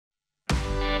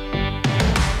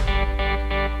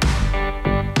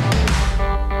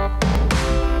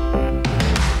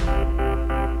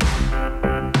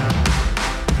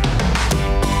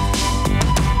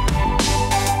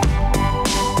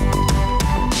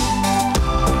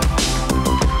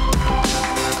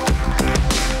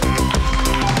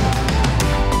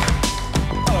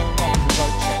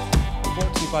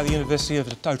by the University of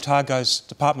Otago's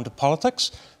Department of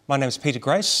Politics. My name is Peter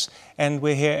Grace, and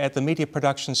we're here at the Media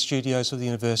Production Studios of the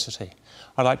University.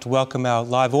 I'd like to welcome our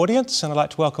live audience, and I'd like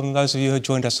to welcome those of you who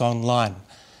joined us online.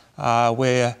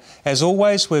 As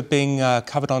always, we're being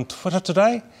covered on Twitter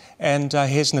today, and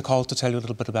here's Nicole to tell you a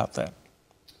little bit about that.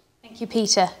 Thank you,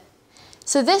 Peter.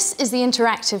 So this is the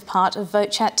interactive part of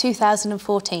Vote Chat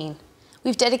 2014.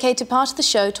 We've dedicated part of the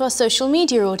show to our social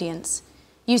media audience.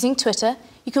 Using Twitter,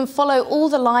 you can follow all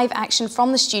the live action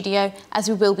from the studio, as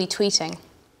we will be tweeting.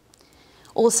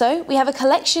 Also, we have a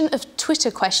collection of Twitter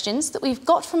questions that we've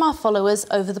got from our followers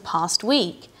over the past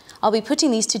week. I'll be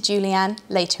putting these to Julianne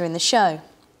later in the show.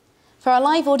 For our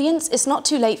live audience, it's not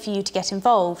too late for you to get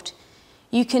involved.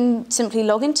 You can simply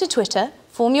log into Twitter,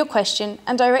 form your question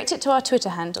and direct it to our Twitter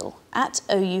handle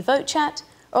 @OUVoteChat,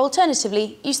 or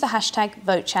alternatively, use the hashtag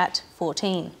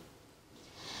VoteChat14.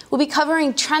 We'll be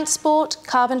covering transport,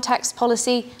 carbon tax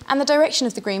policy and the direction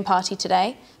of the Green Party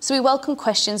today, so we welcome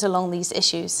questions along these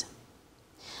issues.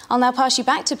 I'll now pass you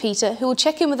back to Peter, who will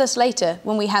check in with us later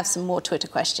when we have some more Twitter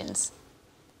questions.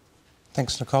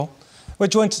 Thanks, Nicole. We're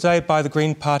joined today by the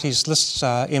Green Party's List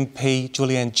MP,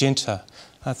 Julianne Genter.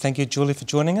 Thank you, Julie, for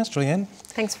joining us. Julianne.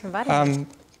 Thanks for inviting me.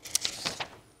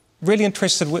 Really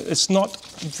interested, it's not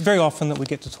very often that we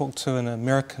get to talk to an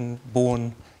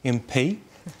American-born MP.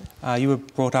 You were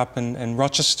brought up in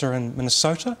Rochester in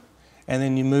Minnesota, and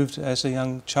then you moved as a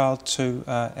young child to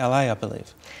LA, I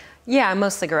believe. Yeah, I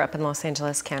mostly grew up in Los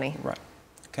Angeles County. Right.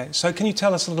 Okay, so can you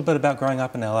tell us a little bit about growing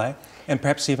up in LA, and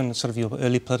perhaps even sort of your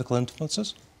early political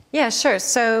influences? Yeah, sure.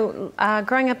 So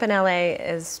growing up in LA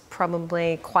is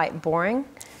probably quite boring,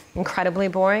 incredibly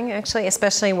boring, actually,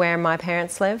 especially where my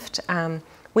parents lived.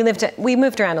 We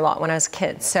moved around a lot when I was a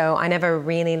kid, so I never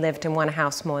really lived in one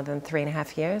house more than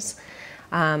 3.5 years.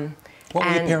 What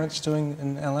were your parents doing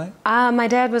in LA? My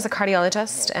dad was a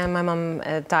cardiologist and my mum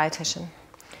a dietitian.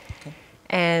 Okay.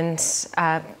 And,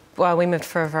 well, we moved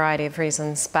for a variety of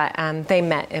reasons, but they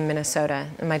met in Minnesota.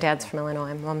 And my dad's from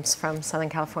Illinois, Mom's from Southern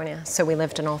California, so we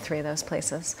lived in all three of those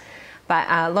places.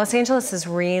 But Los Angeles is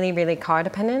really, really car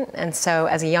dependent, and so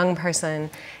as a young person,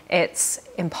 it's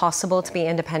impossible to be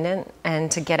independent,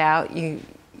 and to get out, you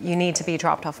need to be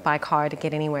dropped off by a car to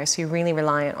get anywhere, so you're really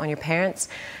reliant on your parents.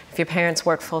 If your parents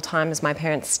work full-time, as my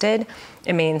parents did,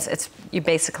 it means you're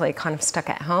basically kind of stuck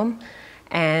at home.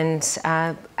 And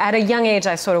at a young age,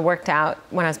 I sort of worked out,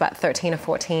 when I was about 13 or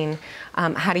 14,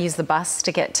 how to use the bus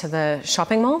to get to the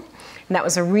shopping mall. And that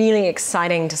was a really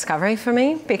exciting discovery for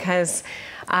me, because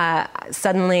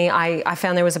suddenly I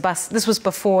found there was a bus. This was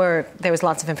before there was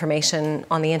lots of information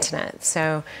on the internet,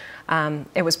 so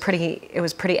it was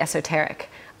pretty esoteric,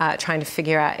 trying to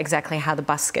figure out exactly how the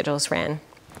bus schedules ran.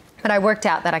 But I worked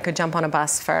out that I could jump on a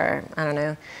bus for, I don't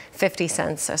know, 50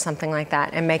 cents or something like that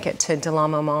and make it to Del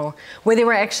Amo Mall, where there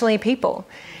were actually people.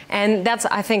 And that's,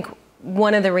 I think,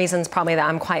 one of the reasons probably that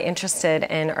I'm quite interested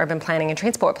in urban planning and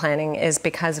transport planning is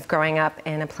because of growing up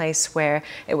in a place where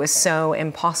it was so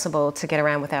impossible to get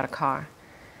around without a car.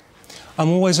 I'm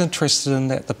always interested in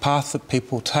the path that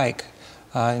people take.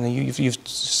 You've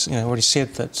already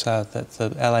said that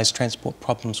the LA's transport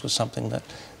problems were something that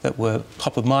were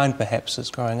top of mind perhaps as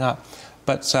growing up.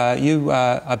 But you,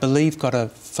 I believe, got a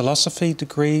philosophy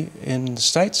degree in the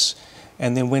States,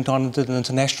 and then went on and did an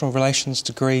international relations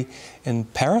degree in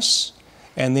Paris,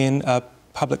 and then a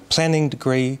public planning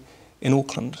degree in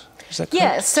Auckland. Is that correct?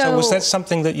 Yeah, so was that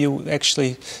something that you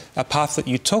actually, a path that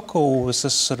you took, or was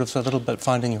this sort of a little bit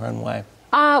finding your own way?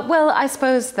 Well, I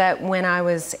suppose that when I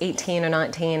was 18 or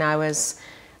 19, I was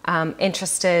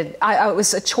interested, it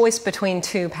was a choice between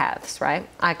two paths, right?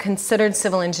 I considered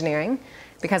civil engineering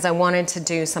because I wanted to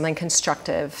do something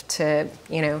constructive to,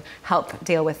 help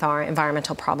deal with our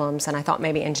environmental problems, and I thought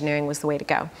maybe engineering was the way to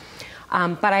go.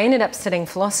 But I ended up studying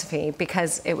philosophy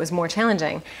because it was more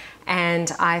challenging.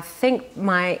 And I think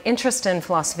my interest in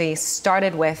philosophy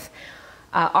started with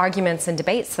arguments and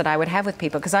debates that I would have with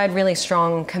people, because I had really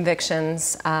strong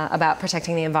convictions about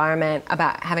protecting the environment,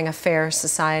 about having a fair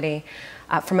society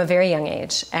from a very young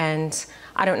age. And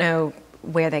I don't know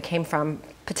where they came from,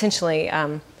 potentially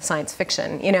science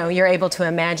fiction. You're able to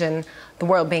imagine the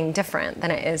world being different than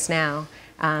it is now.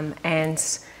 And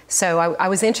so I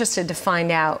was interested to find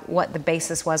out what the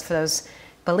basis was for those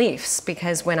beliefs,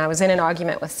 because when I was in an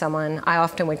argument with someone, I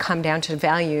often would come down to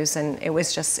values, and it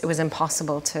was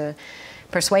impossible to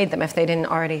persuade them if they didn't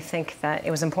already think that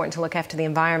it was important to look after the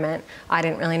environment. I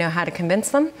didn't really know how to convince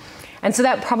them. And so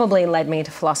that probably led me to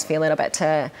philosophy a little bit,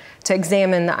 to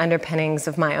examine the underpinnings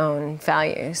of my own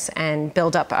values and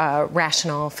build up a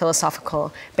rational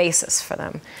philosophical basis for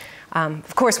them.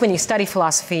 Of course, when you study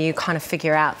philosophy, you kind of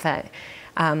figure out that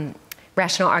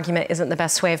rational argument isn't the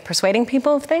best way of persuading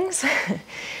people of things.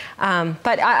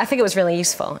 But I think it was really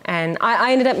useful. And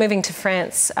I ended up moving to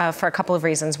France for a couple of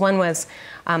reasons. One was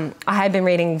I had been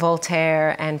reading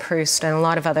Voltaire and Proust and a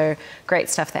lot of other great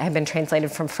stuff that had been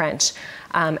translated from French.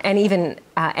 And even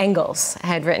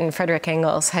Frederick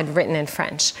Engels had written in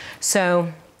French.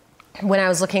 So when I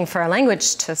was looking for a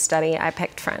language to study, I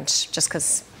picked French just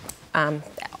because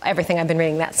everything I'd been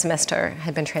reading that semester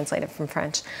had been translated from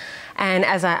French. And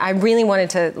as I really wanted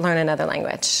to learn another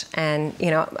language. And, you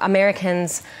know,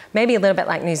 Americans, maybe a little bit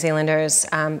like New Zealanders,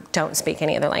 don't speak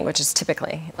any other languages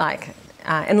typically, like,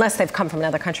 unless they've come from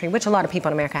another country, which a lot of people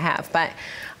in America have. But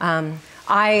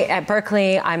at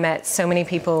Berkeley, I met so many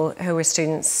people who were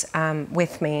students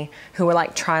with me who were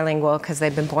like trilingual because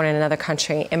they'd been born in another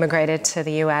country, immigrated to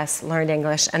the US, learned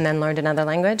English, and then learned another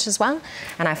language as well.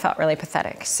 And I felt really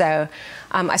pathetic. So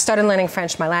I started learning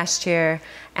French my last year,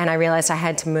 and I realized I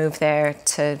had to move there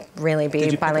to really be bilingual.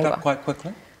 Did you pick it up quite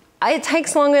quickly? It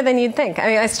takes longer than you'd think. I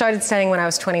mean, I started studying when I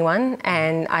was 21,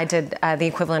 and I did the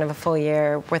equivalent of a full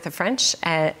year worth of French.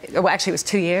 Well, actually, it was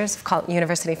 2 years of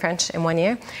university French in 1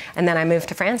 year, and then I moved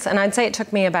to France. And I'd say it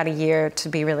took me about a year to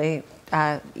be really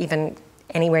even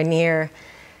anywhere near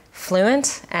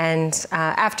fluent. And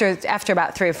after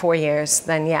about 3 or 4 years,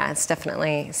 then yeah, it's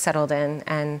definitely settled in,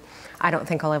 and I don't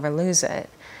think I'll ever lose it.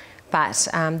 But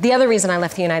the other reason I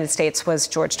left the United States was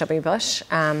George W. Bush.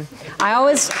 I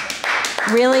always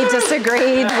really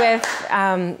disagreed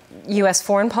with U.S.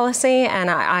 foreign policy, and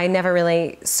I never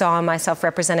really saw myself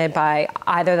represented by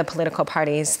either the political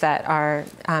parties that are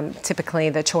typically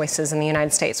the choices in the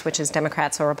United States, which is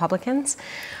Democrats or Republicans.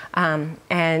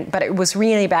 But it was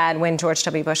really bad when George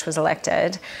W. Bush was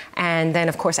elected. And then,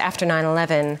 of course, after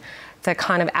 9/11, the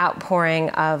kind of outpouring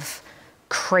of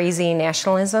crazy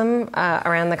nationalism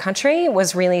around the country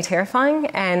was really terrifying,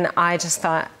 and I just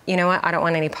thought, you know what, I don't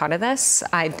want any part of this.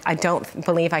 I don't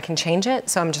believe I can change it,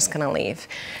 so I'm just going to leave.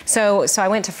 So I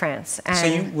went to France. And so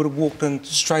you would have walked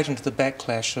straight into the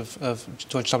backlash of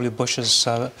George W. Bush's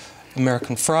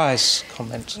American fries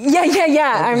comment.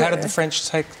 Yeah. How did the French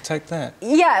take that?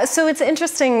 Yeah, so it's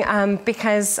interesting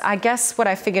because I guess what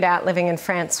I figured out living in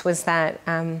France was that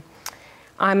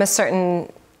I'm a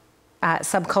certain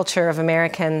subculture of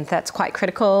American that's quite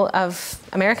critical of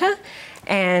America,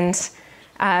 and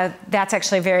that's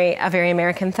actually a very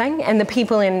American thing. And the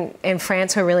people in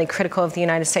France who are really critical of the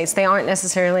United States, they aren't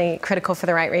necessarily critical for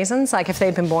the right reasons. Like if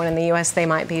they'd been born in the US, they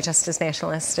might be just as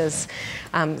nationalist as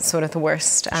sort of the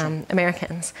worst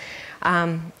Americans.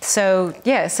 So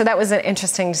that was an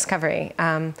interesting discovery.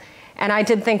 And I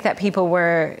did think that people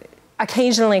were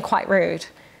occasionally quite rude.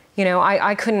 You know,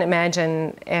 I couldn't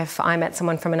imagine if I met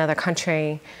someone from another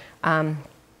country,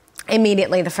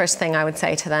 immediately the first thing I would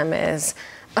say to them is,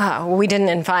 we didn't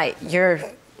invite your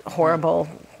horrible,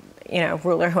 you know,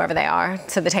 ruler, whoever they are,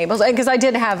 to the table. Because I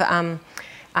did have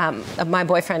my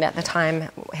boyfriend at the time,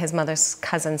 his mother's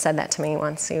cousin said that to me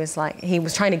once. He was like, he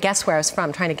was trying to guess where I was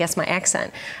from, trying to guess my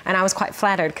accent. And I was quite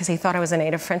flattered because he thought I was a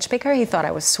native French speaker. He thought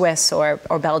I was Swiss or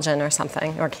Belgian or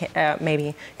something, or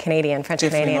maybe Canadian,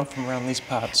 French-Canadian. Definitely not from around these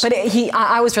parts. But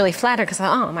I was really flattered because I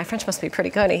thought, oh, my French must be pretty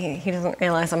good. He doesn't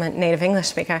realize I'm a native English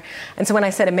speaker. And so when I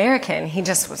said American, he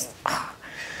just was,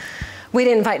 we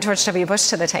didn't invite George W. Bush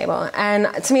to the table. And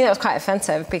to me, that was quite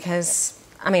offensive because,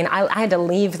 I mean, I had to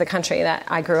leave the country that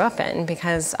I grew up in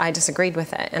because I disagreed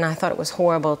with it. And I thought it was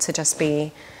horrible to just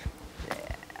for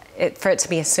it to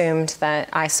be assumed that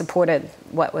I supported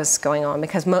what was going on,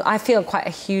 because I feel quite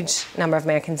a huge number of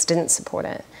Americans didn't support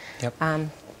it. Yep.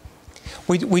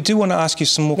 We do want to ask you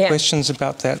some more questions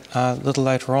about that a little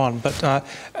later on. But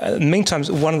in the meantime,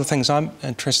 one of the things I'm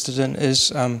interested in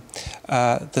is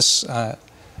this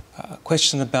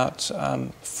question about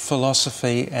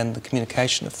philosophy and the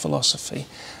communication of philosophy.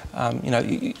 You know,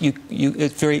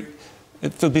 it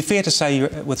would be fair to say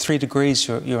with 3 degrees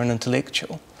you're an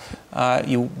intellectual.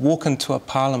 You walk into a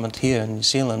parliament here in New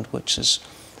Zealand which is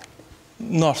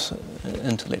not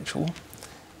intellectual.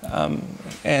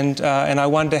 And I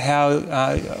wonder how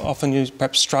often you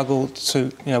perhaps struggle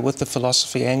to, you know, with the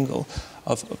philosophy angle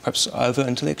of perhaps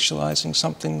over-intellectualising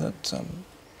something that...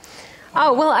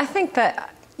 Oh, well, I think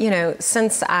that, you know,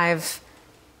 since I've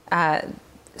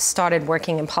started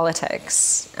working in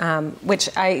politics, which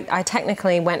I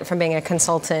technically went from being a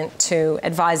consultant to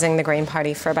advising the Green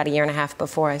Party for about 1.5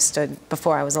 years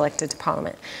before I was elected to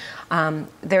Parliament.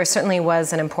 There certainly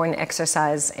was an important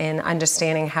exercise in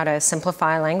understanding how to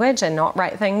simplify language and not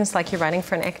write things like you're writing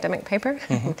for an academic paper.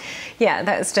 Mm-hmm. Yeah,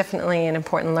 that was definitely an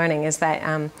important learning, is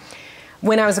that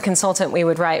when I was a consultant, we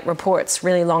would write reports,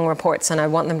 really long reports, and I'd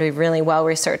want them to be really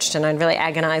well-researched, and I'd really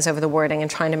agonize over the wording and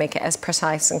trying to make it as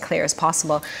precise and clear as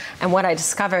possible. And what I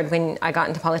discovered when I got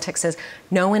into politics is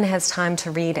no one has time to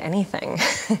read anything.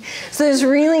 So there's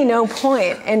really no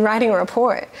point in writing a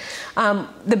report.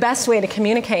 The best way to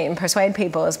communicate and persuade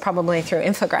people is probably through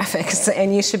infographics,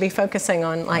 and you should be focusing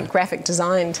on like graphic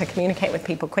design to communicate with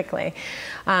people quickly.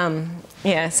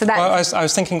 Yeah, so that. I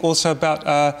was thinking also about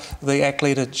the ACT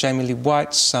leader Jamie Lee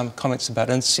White's comments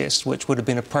about incest, which would have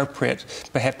been appropriate,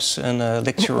 perhaps in a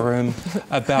lecture room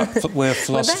about where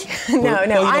philosophy. No, well, you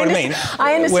know what I mean.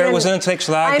 I understand. Where it was an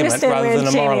intellectual argument rather than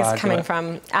a moral argument. Coming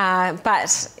from,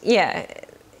 but yeah.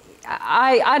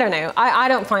 I don't know. I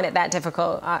don't find it that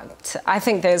difficult. I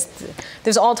think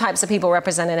there's all types of people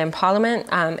represented in Parliament.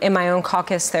 In my own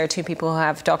caucus, there are 2 people who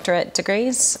have doctorate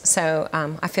degrees, so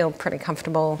I feel pretty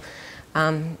comfortable,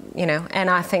 you know. And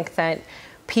I think that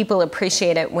people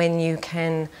appreciate it when you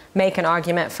can make an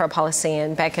argument for a policy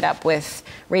and back it up with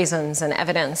reasons and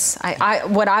evidence.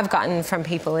 What I've gotten from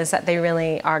people is that they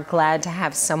really are glad to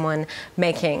have someone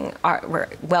making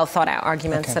well-thought-out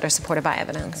arguments that are supported by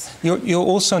evidence. You're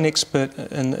also an expert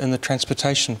in the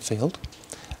transportation field,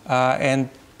 and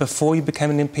before you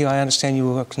became an MP, I understand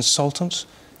you were a consultant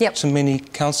to many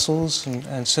councils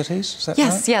and cities. Is that right?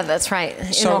 Yes, yeah, that's right.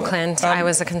 In Auckland, I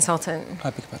was a consultant.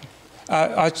 I beg your pardon.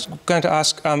 I was going to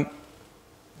ask,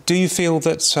 do you feel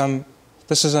that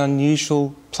this is an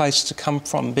unusual place to come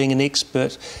from, being an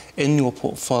expert in your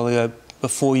portfolio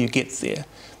before you get there?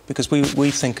 Because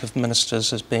we think of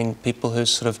ministers as being people who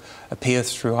sort of appear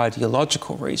through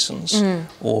ideological reasons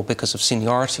or because of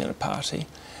seniority in a party,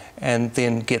 and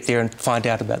then get there and find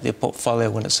out about their portfolio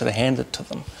when it's sort of handed to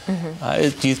them.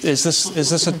 Is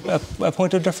this a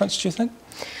point of difference, do you think?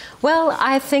 Well,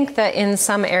 I think that in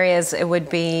some areas it would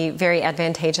be very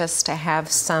advantageous to have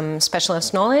some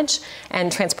specialist knowledge,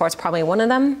 and transport's probably one of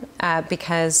them,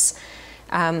 because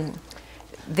it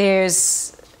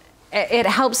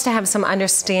helps to have some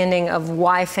understanding of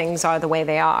why things are the way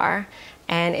they are.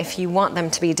 And if you want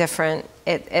them to be different,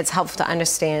 it's helpful to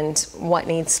understand what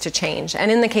needs to change.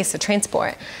 And in the case of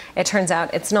transport, it turns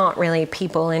out it's not really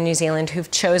people in New Zealand who've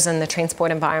chosen the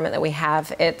transport environment that we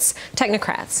have. It's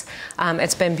technocrats.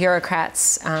 It's been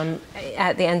bureaucrats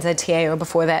at the NZTA, or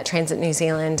before that, Transit New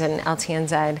Zealand and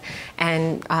LTNZ,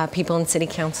 and people in city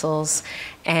councils.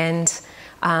 And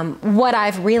what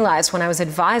I've realized when I was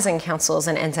advising councils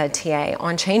and NZTA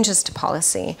on changes to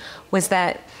policy was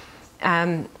that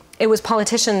it was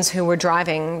politicians who were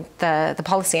driving the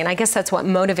policy, and I guess that's what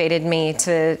motivated me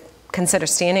to consider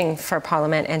standing for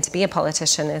Parliament and to be a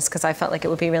politician, is because I felt like it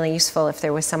would be really useful if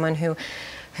there was someone who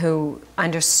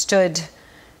understood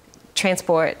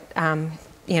transport,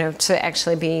 you know, to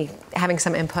actually be having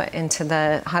some input into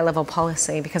the high-level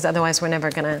policy, because otherwise we're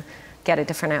never going to get a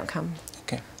different outcome.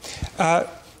 Okay.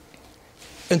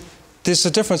 And there's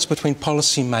a difference between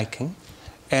policy making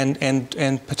and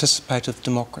participative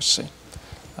democracy.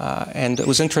 And it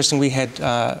was interesting, we had,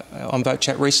 on Vote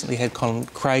Chat recently, had Colin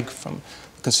Craig from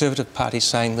the Conservative Party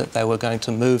saying that they were going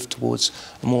to move towards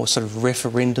a more sort of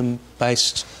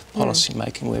referendum-based policy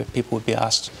making, where people would be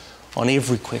asked on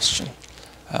every question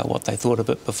what they thought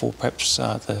of it before perhaps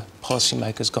the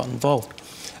policymakers got involved.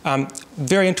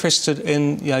 Very interested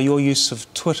in your use of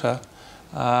Twitter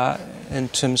in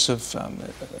terms of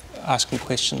asking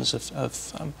questions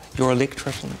of your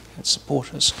electorate and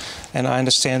supporters. And I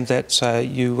understand that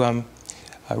you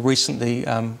recently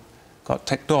got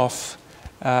ticked off,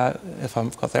 if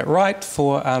I've got that right,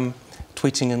 for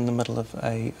tweeting in the middle of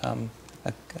a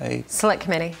select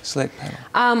committee. Select panel.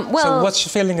 Well, so what's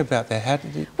your feeling about that? How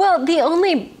did you... Well, the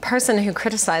only person who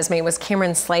criticised me was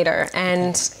Cameron Slater,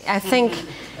 and I think,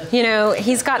 you know,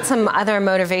 he's got some other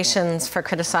motivations for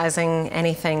criticising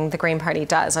anything the Green Party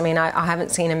does. I mean, I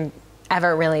haven't seen him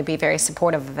ever really be very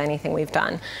supportive of anything we've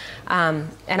done.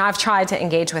 And I've tried to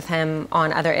engage with him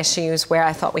on other issues where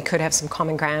I thought we could have some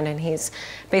common ground, and he's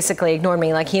basically ignored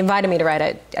me. Like, he invited me to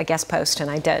write a guest post,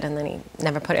 and I did, and then he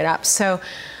never put it up. So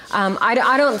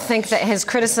I don't think that his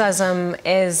criticism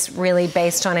is really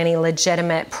based on any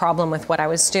legitimate problem with what I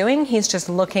was doing. He's just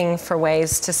looking for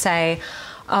ways to say,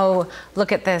 oh,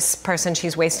 look at this person,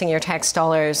 she's wasting your tax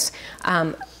dollars.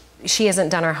 She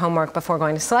hasn't done her homework before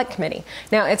going to Select Committee.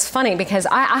 Now, it's funny because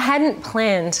I hadn't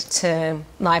planned to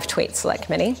live tweet Select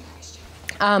Committee.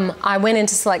 I went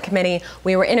into Select Committee.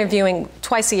 We were interviewing,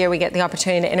 twice a year we get the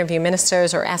opportunity to interview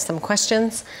ministers or ask them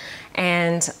questions.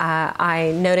 And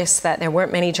I noticed that there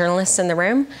weren't many journalists in the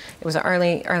room. It was an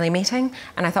early meeting.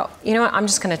 And I thought, you know what, I'm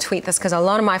just going to tweet this because a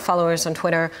lot of my followers on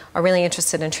Twitter are really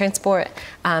interested in transport.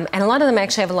 And a lot of them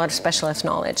actually have a lot of specialist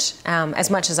knowledge, as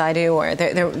much as I do, or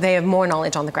they have more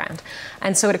knowledge on the ground.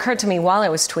 And so it occurred to me while I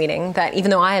was tweeting that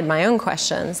even though I had my own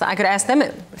questions, I could ask them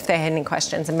if they had any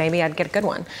questions, and maybe I'd get a good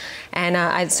one.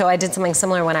 And so I did something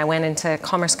similar when I went into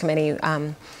Commerce Committee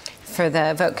for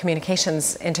the Vote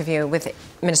Communications interview with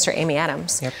Minister Amy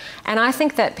Adams. Yep. And I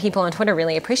think that people on Twitter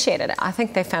really appreciated it. I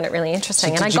think they found it really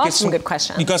interesting. So and I got some good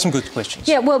questions. You got some good questions.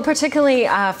 Yeah, well, particularly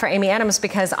for Amy Adams,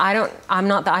 because I'm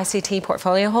not the ICT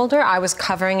portfolio holder. I was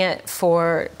covering it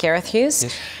for Gareth Hughes.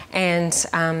 Yes.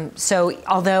 And so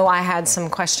although I had some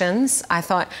questions, I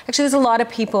thought, actually there's a lot of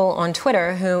people on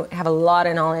Twitter who have a lot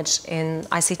of knowledge in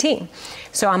ICT.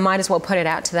 So I might as well put it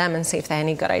out to them and see if they had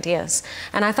any good ideas.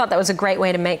 And I thought that was a great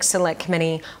way to make Select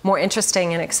Committee more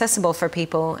interesting and accessible for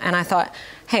people. And I thought,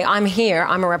 hey, I'm here,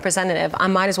 I'm a representative, I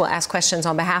might as well ask questions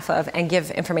on behalf of and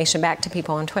give information back to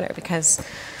people on Twitter because,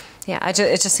 yeah, it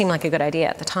just seemed like a good idea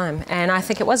at the time. And I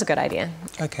think it was a good idea.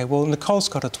 Okay, well, Nicole's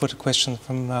got a Twitter question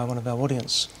from one of our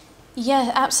audience.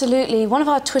 Yeah, absolutely. One of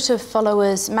our Twitter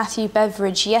followers, Matthew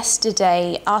Beveridge,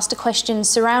 yesterday asked a question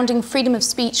surrounding freedom of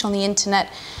speech on the internet.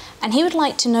 And he would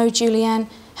like to know, Julianne,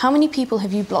 how many people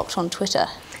have you blocked on Twitter?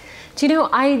 Do you know,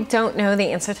 I don't know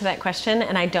the answer to that question,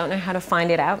 and I don't know how to find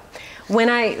it out. When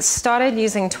I started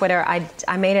using Twitter,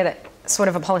 I made it sort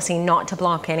of a policy not to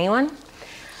block anyone.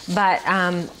 But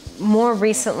more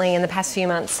recently, in the past few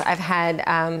months, I've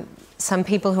had some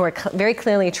people who are very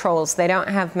clearly trolls. They don't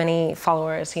have many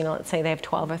followers. You know, let's say they have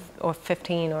 12 or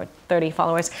 15 or 30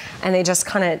 followers, and they just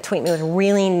kind of tweet me with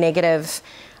really negative,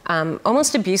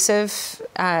 almost abusive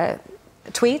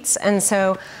tweets. And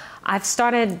so I've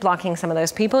started blocking some of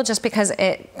those people just because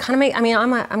it kind of makes, I mean,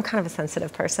 I'm kind of a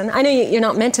sensitive person. I know you're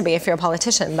not meant to be if you're a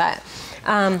politician, but,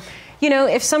 you know,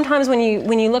 if sometimes when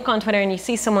you look on Twitter and you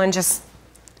see someone just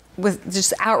with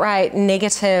just outright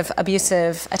negative,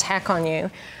 abusive attack on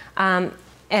you, and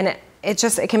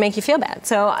it can make you feel bad.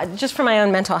 So just for my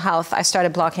own mental health, I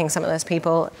started blocking some of those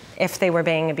people if they were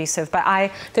being abusive.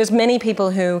 But there's many people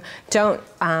who don't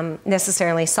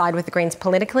necessarily side with the Greens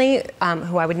politically,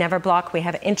 who I would never block. We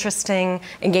have interesting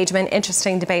engagement,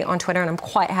 interesting debate on Twitter, and I'm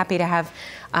quite happy to have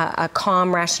a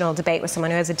calm, rational debate with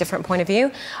someone who has a different point of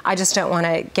view. I just don't want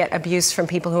to get abuse from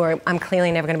people who I'm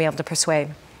clearly never going to be able to persuade.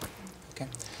 Okay.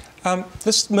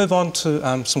 Let's move on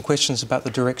to some questions about the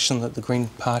direction that the Green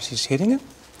Party is heading in.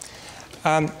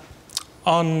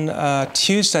 On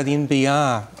Tuesday, the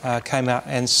NBR came out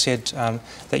and said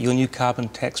that your new carbon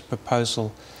tax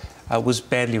proposal was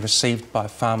badly received by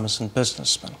farmers and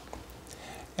businessmen.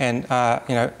 And,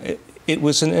 you know, it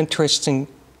was an interesting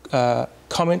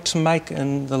comment to make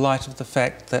in the light of the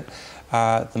fact that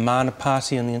the Mana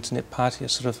Party and the Internet Party are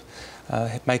sort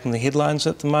of making the headlines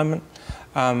at the moment,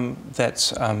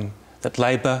 that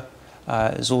Labor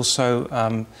is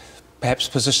also perhaps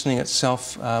positioning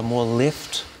itself more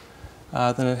left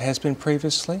than it has been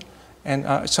previously.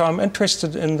 And so I'm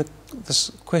interested in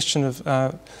this question of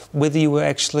whether you were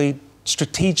actually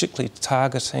strategically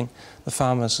targeting the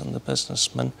farmers and the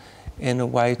businessmen in a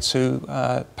way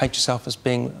to paint yourself as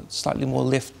being slightly more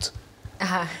left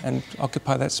and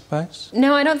occupy that space?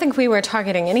 No, I don't think we were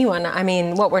targeting anyone. I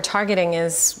mean, what we're targeting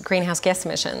is greenhouse gas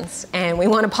emissions, and we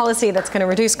want a policy that's going to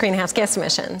reduce greenhouse gas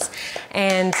emissions.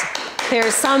 And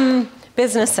there's some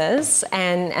businesses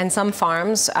and some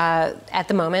farms at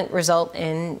the moment result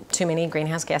in too many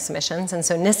greenhouse gas emissions. And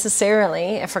so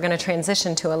necessarily, if we're going to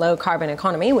transition to a low carbon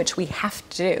economy, which we have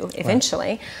to do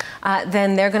eventually,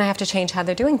 then they're going to have to change how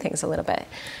they're doing things a little bit.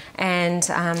 And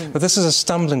but this is a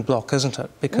stumbling block, isn't it?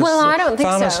 Because well, I don't think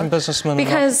farmers so. And businessmen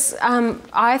because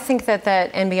I think that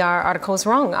NBR article is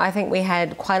wrong. I think we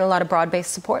had quite a lot of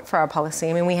broad-based support for our policy.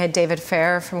 I mean, we had David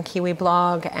Fair from Kiwi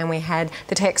Blog, and we had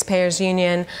the Taxpayers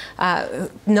Union,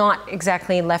 not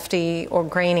exactly lefty or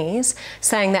greenies,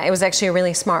 saying that it was actually a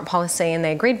really smart policy, and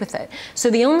they agreed with it.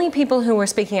 So the only people who were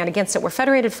speaking out against it were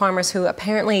federated farmers who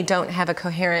apparently don't have a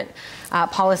coherent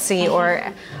policy or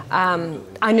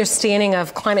understanding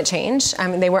of climate change. I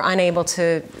mean, they were unable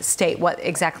to state what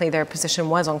exactly their position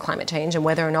was on climate change and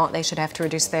whether or not they should have to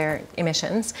reduce their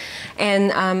emissions.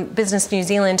 And Business New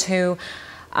Zealand, who,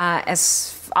 I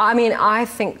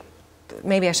think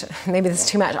maybe this is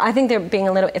too much. I think they're being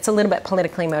it's a little bit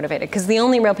politically motivated, because the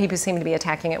only real people who seem to be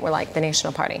attacking it were like the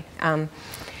National Party.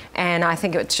 And I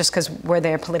think it's just because we're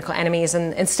their political enemies.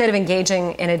 And instead of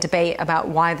engaging in a debate about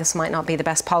why this might not be the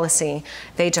best policy,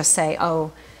 they just say,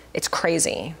 oh, it's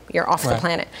crazy, you're off the Right.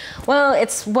 planet. Well,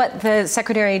 it's what the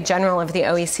Secretary General of the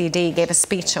OECD gave a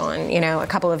speech on, you know, a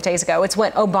couple of days ago. It's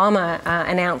what Obama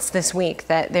announced this week,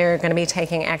 that they're going to be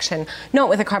taking action, not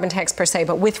with a carbon tax per se,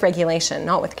 but with regulation,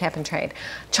 not with cap and trade.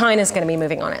 China's going to be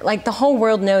moving on it. Like, the whole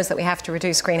world knows that we have to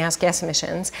reduce greenhouse gas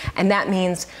emissions, and that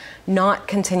means not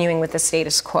continuing with the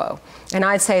status quo. And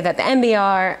I'd say that the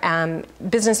NBR,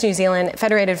 Business New Zealand,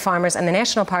 Federated Farmers, and the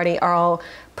National Party are all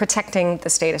protecting the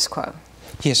status quo.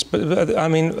 Yes, but I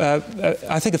mean,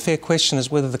 I think a fair question is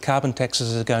whether the carbon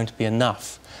taxes are going to be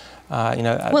enough.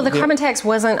 Well, the carbon tax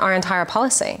wasn't our entire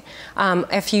policy.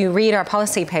 If you read our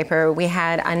policy paper, we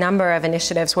had a number of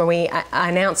initiatives where we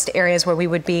announced areas where we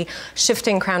would be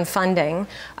shifting Crown funding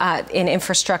in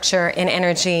infrastructure, in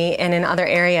energy, and in other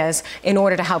areas in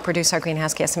order to help reduce our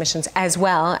greenhouse gas emissions, as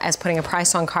well as putting a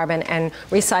price on carbon and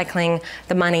recycling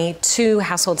the money to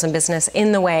households and business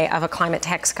in the way of a climate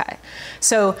tax cut.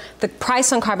 So the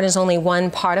price on carbon is only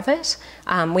one part of it.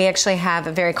 We actually have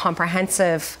a very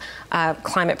comprehensive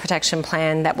climate protection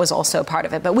plan that was also part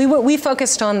of it. But we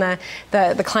focused on the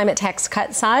climate tax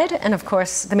cut side, and of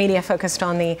course the media focused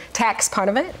on the tax part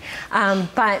of it.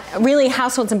 But really,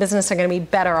 households and business are going to be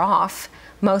better off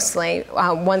mostly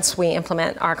once we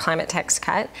implement our climate tax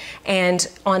cut. And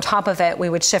on top of it, we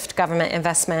would shift government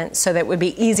investment so that it would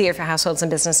be easier for households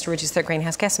and business to reduce their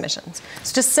greenhouse gas emissions.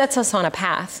 So it just sets us on a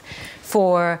path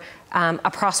for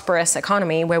a prosperous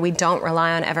economy where we don't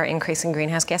rely on ever increasing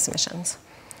greenhouse gas emissions.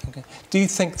 Okay. Do you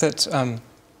think that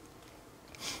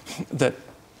that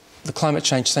the climate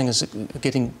change thing is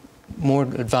getting more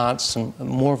advanced and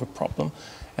more of a problem,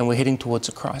 and we're heading towards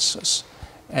a crisis,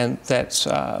 and that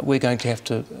we're going to have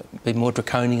to be more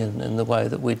draconian in the way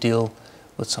that we deal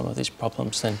with some of these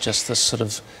problems than just this sort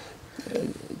of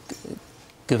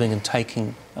giving and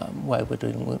taking way we're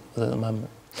doing with it at the moment?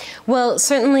 Well,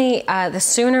 certainly the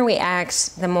sooner we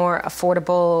act, the more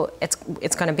affordable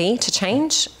it's going to be to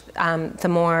change.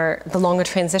 The longer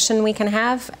transition we can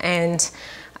have, and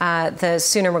the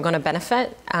sooner we're going to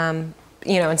benefit. And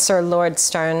Sir Lord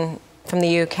Stern from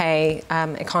the UK,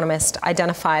 economist,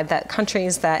 identified that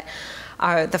countries that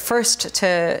are the first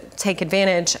to take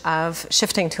advantage of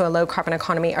shifting to a low carbon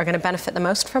economy are going to benefit the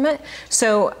most from it.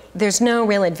 So there's no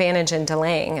real advantage in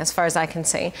delaying, as far as I can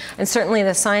see. And certainly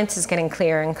the science is getting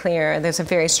clearer and clearer. There's a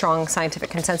very strong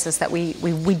scientific consensus that we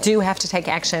do have to take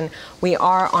action. We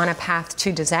are on a path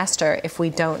to disaster if we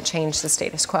don't change the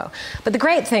status quo. But the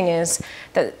great thing is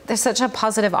that there's such a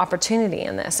positive opportunity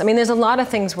in this. I mean, there's a lot of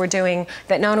things we're doing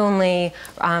that not only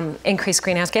increase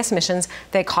greenhouse gas emissions,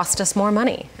 they cost us more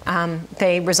money.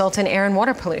 They result in air and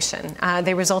water pollution.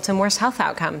 They result in worse health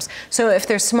outcomes. So if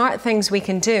there's smart things we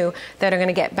can do that are going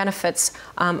to get benefits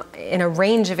in a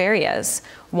range of areas,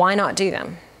 why not do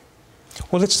them?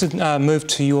 Well, let's move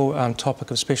to your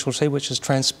topic of specialty, which is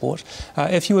transport.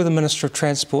 If you were the Minister of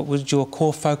Transport, would your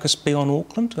core focus be on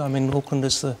Auckland? I mean, Auckland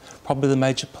is probably the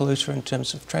major polluter in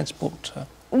terms of transport.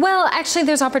 Well, actually,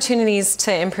 there's opportunities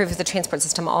to improve the transport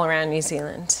system all around New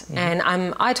Zealand. Mm-hmm.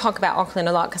 And I talk about Auckland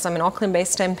a lot because I'm an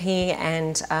Auckland-based MP,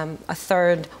 and a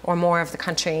third or more of the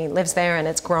country lives there, and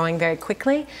it's growing very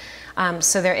quickly.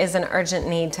 So there is an urgent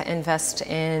need to invest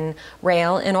in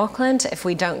rail in Auckland. If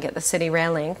we don't get the City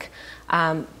Rail Link,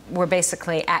 we're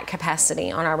basically at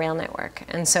capacity on our rail network.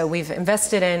 And so we've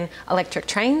invested in electric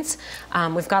trains.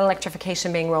 We've got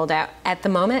electrification being rolled out at the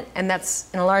moment, and that's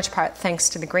in a large part thanks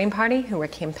to the Green Party, who were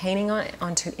campaigning on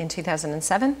it in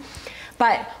 2007.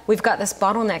 But we've got this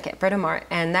bottleneck at Britomart,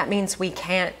 and that means we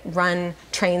can't run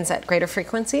trains at greater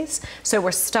frequencies. So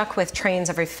we're stuck with trains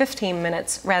every 15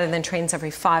 minutes rather than trains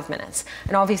every 5 minutes.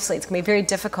 And obviously it's going to be very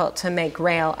difficult to make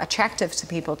rail attractive to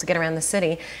people to get around the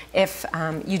city if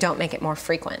you don't make it more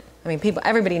frequent. I mean,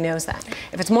 everybody knows that.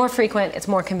 If it's more frequent, it's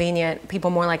more convenient, people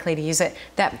are more likely to use it.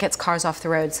 That gets cars off the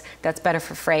roads. That's better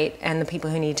for freight and the people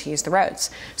who need to use the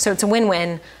roads. So it's a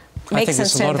win-win. I think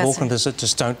there's a lot of Aucklanders that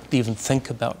just don't even think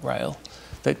about rail,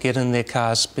 that get in their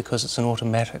cars because it's an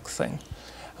automatic thing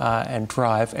and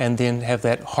drive, and then have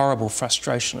that horrible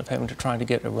frustration of having to try to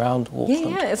get around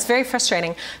Auckland. Yeah, it's very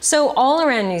frustrating. So all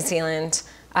around New Zealand,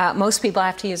 most people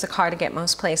have to use a car to get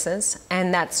most places,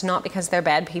 and that's not because they're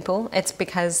bad people, it's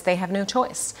because they have no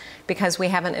choice, because we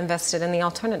haven't invested in the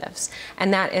alternatives.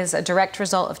 And that is a direct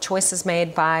result of choices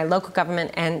made by local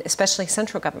government and especially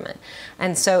central government.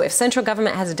 And so if central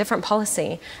government has a different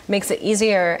policy, it makes it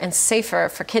easier and safer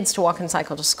for kids to walk and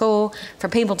cycle to school, for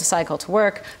people to cycle to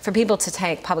work, for people to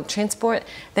take public transport,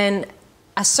 then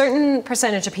a certain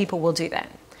percentage of people will do that.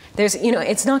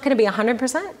 It's not going to be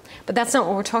 100%, but that's not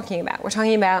what we're talking about. We're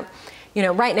talking about,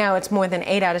 right now it's more than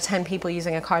 8 out of 10 people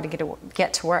using a car to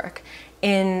get to work.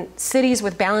 in cities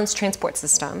with balanced transport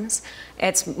systems,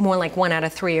 it's more like 1 out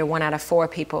of 3 or 1 out of 4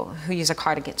 people who use a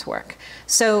car to get to work.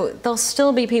 So there'll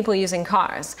still be people using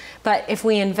cars, but if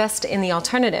we invest in the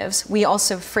alternatives, we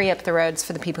also free up the roads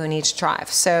for the people who need to drive.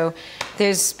 So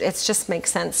it just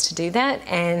makes sense to do that,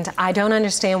 and I don't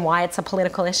understand why it's a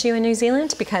political issue in New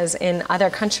Zealand, because in other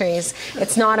countries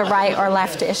it's not a right or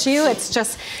left issue.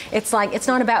 It's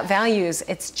not about values,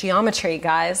 it's geometry,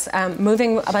 guys.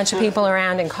 Moving a bunch of people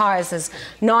around in cars is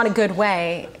not a good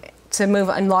way to move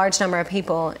a large number of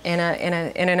people in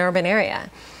an urban area.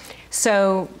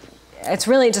 So it's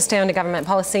really just down to government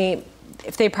policy.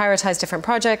 If they prioritize different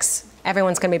projects,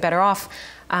 everyone's going to be better off.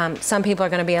 Some people are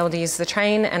going to be able to use the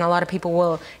train, and a lot of people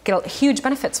will get huge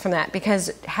benefits from that,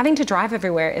 because having to drive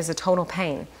everywhere is a total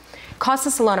pain. It costs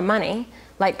us a lot of money.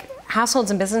 Like,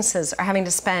 households and businesses are having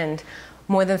to spend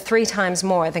more than 3 times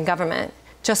more than government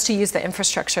just to use the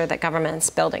infrastructure that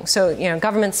government's building. So, you know,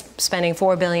 government's spending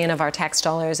 $4 billion of our tax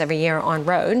dollars every year on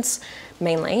roads,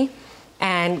 mainly,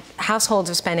 and households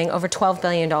are spending over $12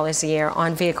 billion a year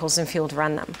on vehicles and fuel to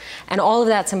run them. And all of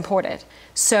that's imported.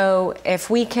 So if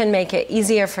we can make it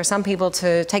easier for some people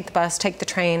to take the bus, take the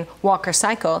train, walk or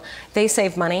cycle, they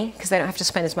save money because they don't have to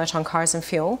spend as much on cars and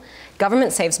fuel.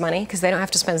 Government saves money because they don't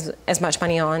have to spend as much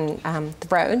money on the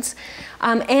roads.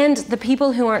 And the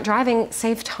people who aren't driving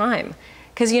save time.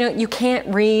 Because, you know, you can't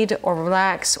read or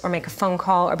relax or make a phone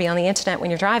call or be on the internet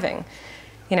when you're driving,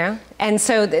 you know? And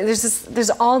so there's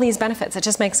all these benefits. It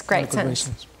just makes great sense.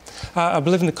 I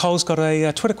believe Nicole's got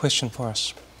a Twitter question for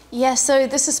us. Yeah, so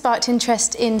this has sparked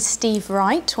interest in Steve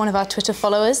Wright, one of our Twitter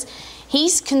followers.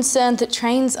 He's concerned that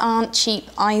trains aren't cheap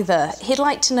either. He'd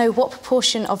like to know what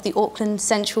proportion of the Auckland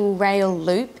Central Rail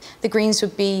Loop the Greens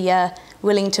would be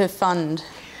willing to fund.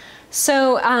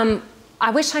 So I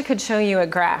wish I could show you a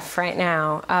graph right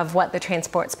now of what the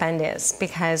transport spend is,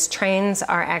 because trains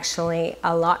are actually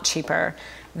a lot cheaper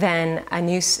than a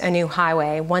new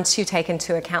highway once you take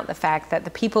into account the fact that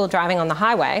the people driving on the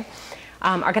highway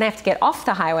are going to have to get off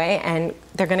the highway, and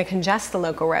they're going to congest the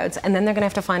local roads, and then they're going to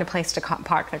have to find a place to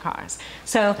park their cars.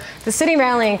 So the City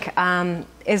Rail Link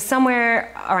is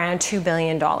somewhere around $2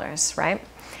 billion, right?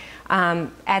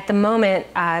 At the moment,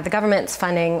 the government's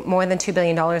funding more than $2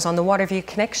 billion on the Waterview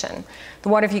connection. The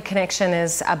Waterview connection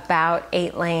is about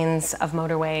 8 lanes of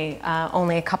motorway,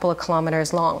 only a couple of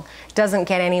kilometers long. It doesn't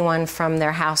get anyone from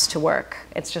their house to work.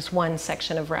 It's just one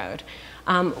section of road.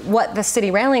 What the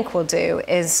City Rail Link will do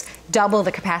is double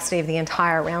the capacity of the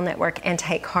entire rail network and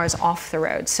take cars off the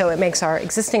road. So it makes our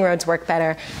existing roads work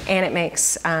better, and it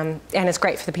makes and it's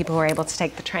great for the people who are able to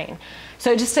take the train.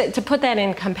 So just to put that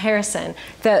in comparison,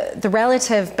 the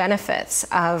relative benefits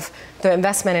of the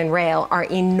investment in rail are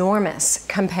enormous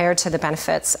compared to the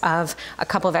benefits of a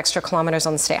couple of extra kilometers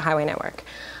on the state highway network.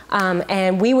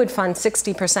 And we would fund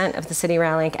 60% of the City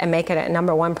Rail Link and make it a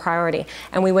 #1 priority.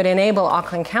 And we would enable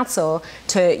Auckland Council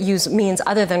to use means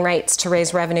other than rates to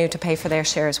raise revenue to pay for their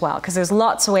share as well. Because there's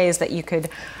lots of ways that you could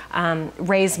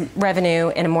raise revenue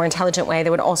in a more intelligent way that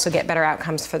would also get better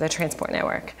outcomes for the transport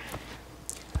network.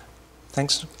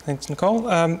 Thanks, Nicole.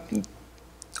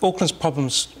 Auckland's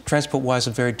problems, transport-wise,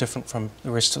 are very different from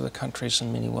the rest of the countries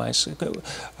in many ways.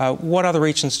 What other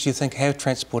regions do you think have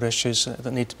transport issues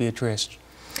that need to be addressed?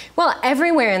 Well,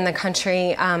 everywhere in the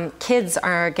country, kids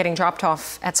are getting dropped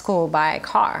off at school by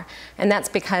car. And that's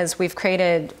because we've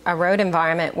created a road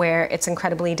environment where it's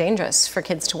incredibly dangerous for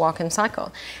kids to walk and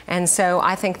cycle. And so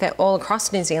I think that all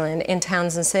across New Zealand, in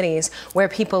towns and cities where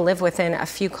people live within a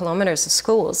few kilometers of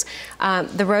schools,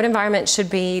 the road environment should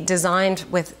be designed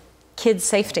with kids'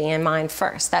 safety in mind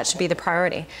first. That should be the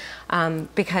priority.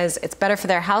 Because it's better for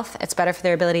their health, it's better for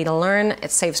their ability to learn,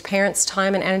 it saves parents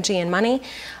time and energy and money,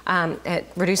 it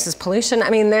reduces pollution. I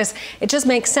mean, it just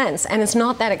makes sense, and it's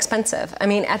not that expensive. I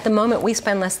mean, at the moment, we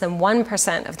spend less than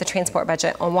 1% of the transport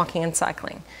budget on walking and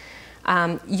cycling.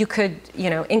 You could,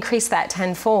 increase that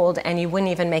tenfold, and you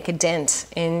wouldn't even make a dent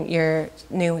in your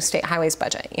new state highways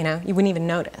budget. You wouldn't even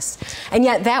notice. And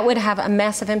yet that would have a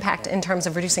massive impact in terms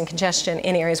of reducing congestion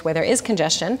in areas where there is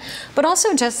congestion, but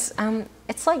also just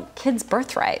it's like kids'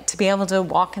 birthright to be able to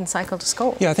walk and cycle to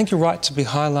school. Yeah, I think you're right to be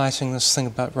highlighting this thing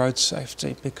about road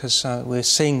safety, because we're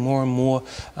seeing more and more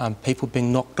people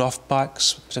being knocked off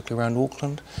bikes, particularly around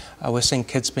Auckland. We're seeing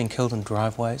kids being killed in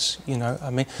driveways. I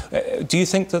mean, do you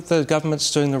think that the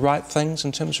government's doing the right things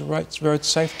in terms of road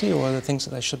safety, or are there things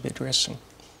that they should be addressing?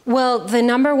 Well, the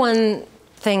 #1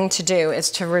 thing to do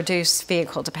is to reduce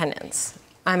vehicle dependence.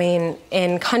 I mean,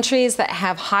 in countries that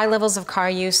have high levels of car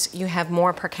use, you have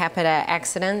more per capita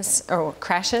accidents or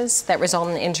crashes that result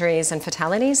in injuries and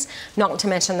fatalities, not to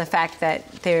mention the fact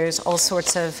that there's all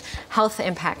sorts of health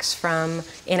impacts from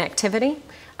inactivity.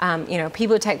 You know,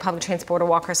 people who take public transport or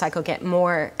walk or cycle get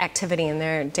more activity in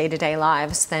their day-to-day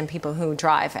lives than people who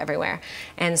drive everywhere.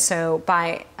 And so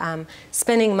by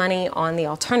spending money on the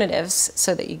alternatives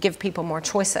so that you give people more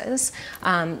choices,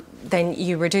 then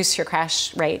you reduce your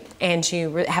crash rate and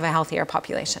you have a healthier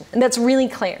population. And that's really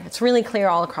clear. It's really clear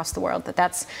all across the world that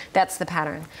that's the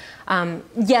pattern.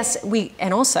 Yes,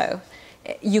 and also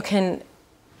you can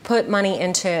put money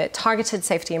into targeted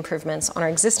safety improvements on our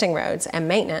existing roads and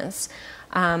maintenance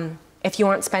if you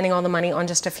aren't spending all the money on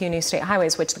just a few new state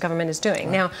highways, which the government is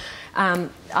doing. Right.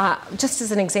 Now, just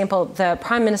as an example, the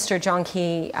Prime Minister, John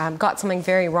Key, got something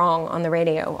very wrong on the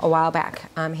radio a while back.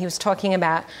 He was talking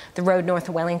about the road north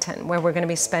of Wellington, where we're going to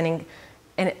be spending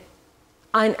an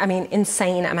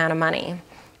insane amount of money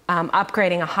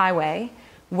upgrading a highway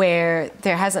where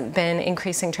there hasn't been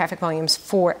increasing traffic volumes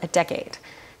for a decade.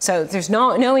 So there's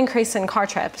no increase in car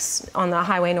trips on the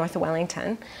highway north of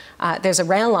Wellington. There's a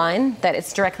rail line that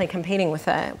it's directly competing with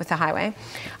the highway.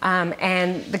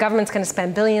 And the government's going to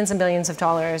spend billions and billions of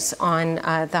dollars on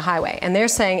the highway. And they're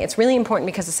saying it's really important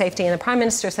because of safety. And the Prime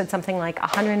Minister said something like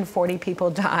 140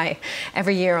 people die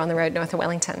every year on the road north of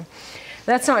Wellington.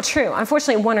 That's not true.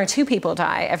 Unfortunately, 1 or 2 people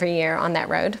die every year on that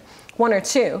road. 1 or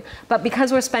 2, but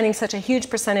because we're spending such a huge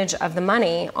percentage of the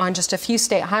money on just a few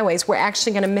state highways, we're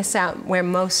actually going to miss out where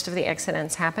most of the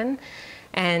accidents happen.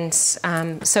 And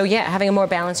so yeah, having a more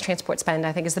balanced transport spend,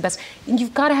 I think, is the best.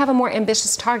 You've got to have a more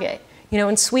ambitious target. You know,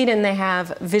 in Sweden, they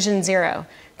have Vision Zero.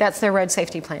 That's their road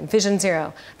safety plan, Vision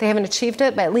Zero. They haven't achieved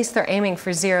it, but at least they're aiming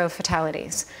for 0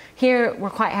 fatalities. Here,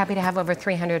 we're quite happy to have over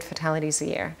 300 fatalities a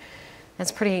year.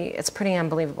 It's pretty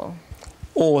unbelievable.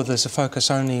 Or there's a focus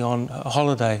only on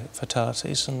holiday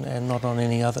fatalities and not on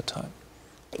any other time.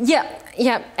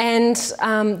 Yeah, and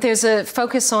there's a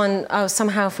focus on, oh,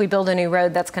 somehow if we build a new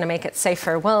road, that's going to make it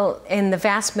safer. Well, in the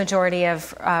vast majority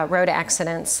of road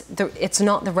accidents, it's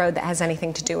not the road that has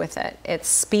anything to do with it. It's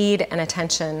speed and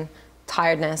attention,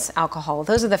 tiredness, alcohol.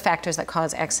 Those are the factors that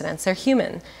cause accidents. They're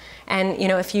human. And you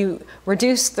know, if you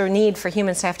reduce the need for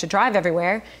humans to have to drive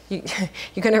everywhere, you're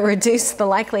going to reduce the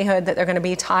likelihood that they're going to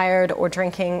be tired or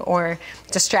drinking or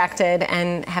distracted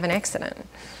and have an accident.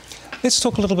 Let's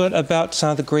talk a little bit about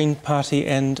the Green Party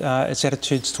and its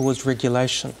attitudes towards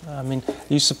regulation. I mean,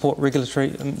 you support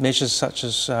regulatory measures such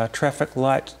as traffic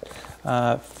light,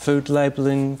 food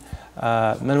labelling,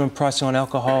 minimum pricing on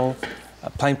alcohol,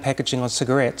 plain packaging on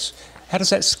cigarettes. How does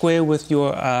that square with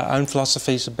your own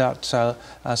philosophies about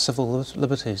civil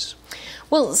liberties?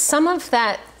 Well, some of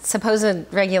that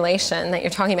supposed regulation that you're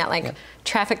talking about, like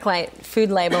traffic light, food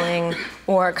labeling,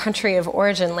 or country of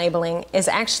origin labeling, is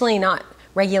actually not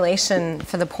regulation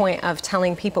for the point of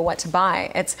telling people what to buy.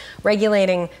 It's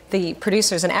regulating the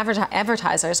producers and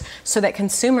advertisers so that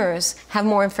consumers have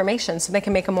more information so they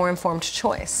can make a more informed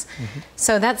choice. Mm-hmm.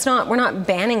 So we're not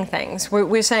banning things.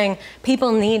 We're saying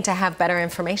people need to have better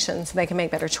information so they can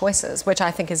make better choices, which I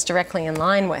think is directly in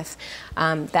line with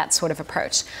that sort of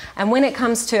approach. And when it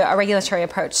comes to a regulatory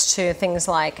approach to things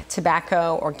like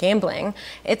tobacco or gambling,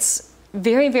 it's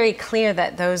very, very clear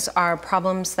that those are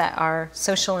problems that are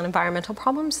social and environmental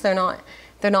problems. They're not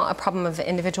a problem of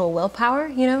individual willpower.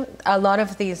 You know, a lot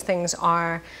of these things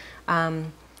are. I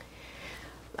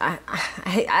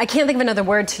can't think of another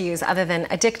word to use other than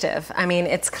addictive. I mean,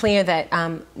 it's clear that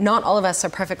not all of us are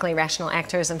perfectly rational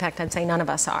actors. In fact, I'd say none of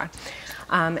us are,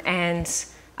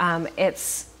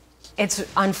 it's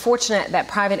unfortunate that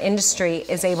private industry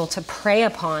is able to prey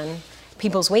upon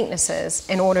people's weaknesses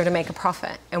in order to make a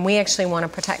profit. And we actually want to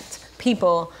protect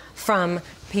people from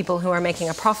people who are making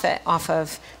a profit off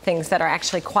of things that are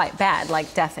actually quite bad,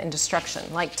 like death and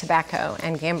destruction, like tobacco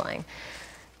and gambling.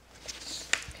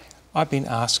 I've been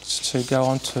asked to go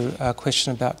on to a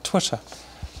question about Twitter.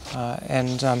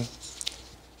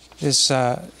 There's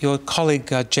your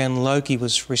colleague Jan Logie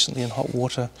was recently in hot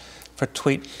water for a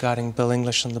tweet regarding Bill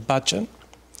English and the budget.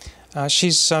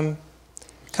 She's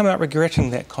come out regretting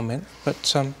that comment,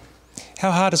 but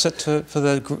how hard is it to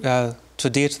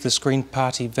adhere to this Green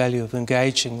Party value of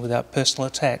engaging without personal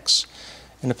attacks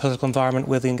in a political environment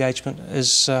where the engagement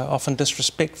is often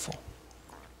disrespectful?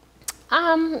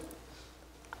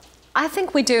 I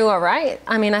think we do all right.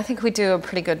 I mean, I think we do a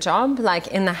pretty good job. Like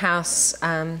in the House,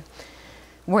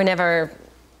 we're never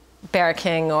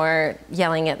barracking or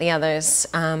yelling at the others.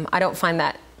 I don't find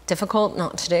that difficult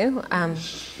not to do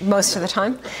most of the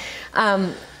time.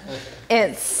 I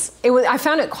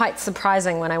found it quite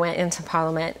surprising when I went into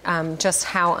Parliament just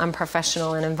how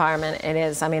unprofessional an environment it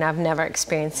is. I mean, I've never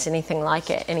experienced anything like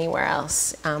it anywhere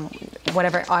else.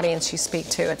 Whatever audience you speak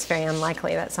to, it's very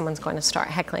unlikely that someone's going to start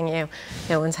heckling you.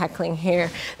 No one's heckling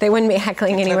here. They wouldn't be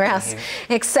heckling anywhere else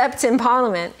except in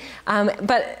Parliament.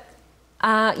 But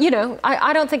You know,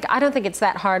 I don't think it's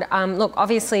that hard. Look,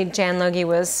 obviously Jan Logie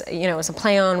was, you know, it was a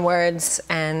play on words,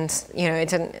 and you know,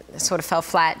 it sort of fell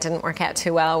flat, didn't work out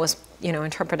too well, was, you know,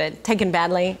 taken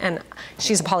badly, and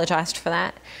she's apologized for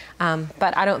that.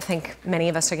 But I don't think many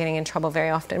of us are getting in trouble very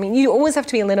often. I mean, you always have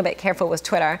to be a little bit careful with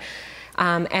Twitter,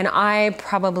 and I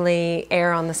probably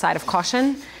err on the side of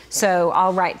caution. So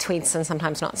I'll write tweets and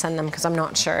sometimes not send them because I'm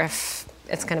not sure if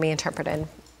it's going to be interpreted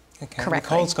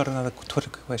correctly. Nicole's got another Twitter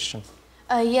question.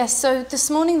 Yes, so this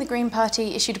morning the Green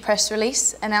Party issued a press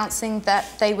release announcing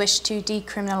that they wish to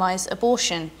decriminalise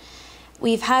abortion.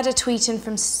 We've had a tweet in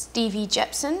from Stevie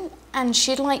Jepson, and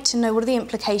she'd like to know what are the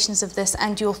implications of this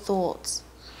and your thoughts.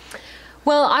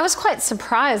 Well, I was quite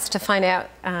surprised to find out,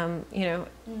 you know,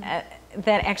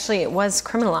 that actually it was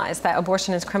criminalized, that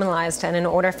abortion is criminalized, and in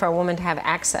order for a woman to have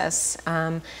access,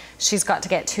 she's got to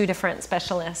get 2 different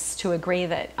specialists to agree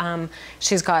that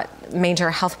she's got major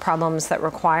health problems that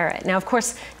require it. Now, of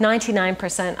course,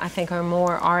 99%, I think, or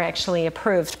more are actually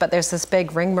approved, but there's this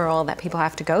big rigmarole that people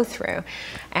have to go through.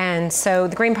 And so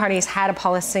the Green Party's had a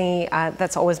policy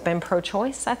that's always been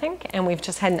pro-choice, I think, and we've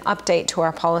just had an update to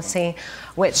our policy,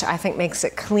 which I think makes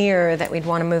it clear that we'd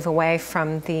want to move away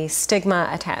from the stigma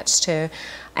attached to,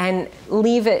 and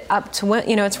leave it up to,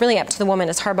 you know, it's really up to the woman.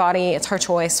 It's her body, it's her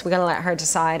choice. We're going to let her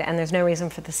decide, and there's no reason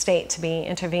for the state to be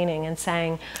intervening and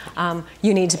saying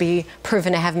you need to be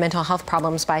proven to have mental health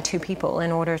problems by 2 people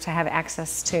in order to have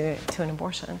access to an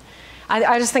abortion.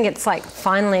 I just think it's like,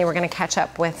 finally, we're going to catch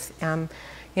up with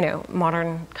you know,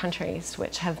 modern countries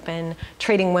which have been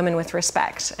treating women with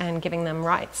respect and giving them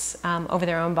rights over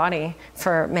their own body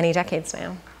for many decades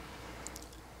now.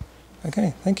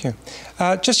 Okay, thank you.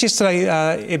 Just yesterday,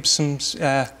 Epsom's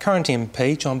current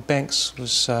MP, John Banks,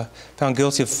 was found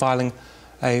guilty of filing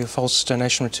a false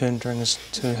donation return during his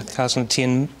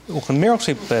 2010 Auckland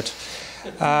mayoralty bid.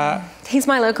 He's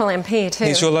my local MP too.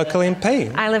 He's your local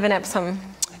MP? I live in Epsom.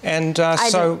 And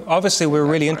so obviously we're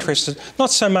really interested, not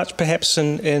so much perhaps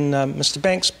in Mr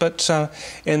Banks, but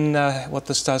in what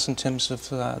this does in terms of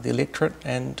the electorate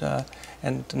and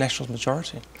the national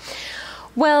majority.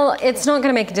 Well, it's not going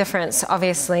to make a difference.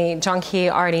 Obviously, John Key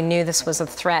already knew this was a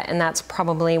threat, and that's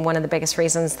probably one of the biggest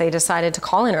reasons they decided to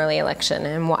call an early election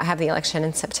and have the election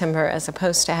in September as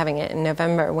opposed to having it in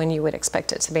November when you would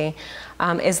expect it to be,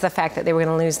 is the fact that they were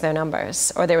going to lose their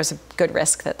numbers, or there was a good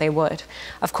risk that they would.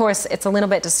 Of course, it's a little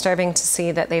bit disturbing to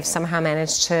see that they've somehow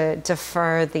managed to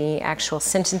defer the actual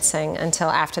sentencing until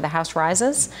after the House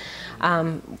rises.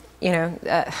 You know,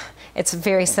 it's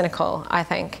very cynical, I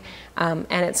think, and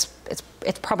it's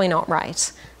probably not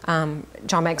right.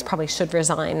 John Banks probably should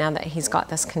resign now that he's got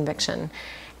this conviction.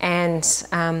 And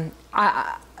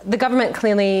the government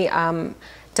clearly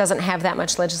doesn't have that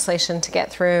much legislation to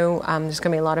get through. There's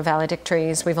going to be a lot of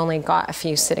valedictories. We've only got a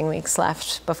few sitting weeks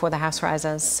left before the House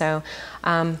rises. So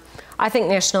I think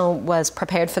National was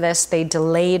prepared for this. They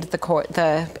delayed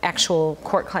the actual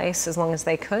court case as long as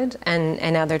they could, and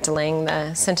now they're delaying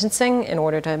the sentencing in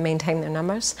order to maintain their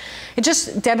numbers. It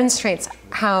just demonstrates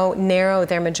how narrow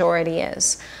their majority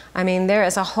is. I mean, there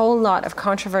is a whole lot of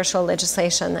controversial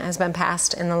legislation that has been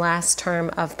passed in the last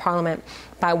term of Parliament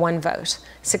by 1 vote,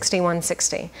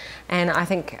 61-60. And I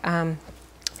think yeah,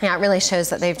 it really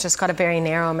shows that they've just got a very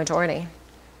narrow majority.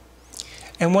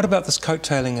 And what about this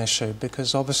coattailing issue?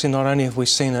 Because obviously not only have we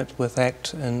seen it with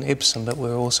ACT in Epsom, but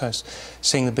we're also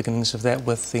seeing the beginnings of that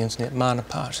with the Internet Mana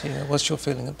Party. What's your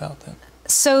feeling about that?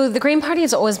 So the Green Party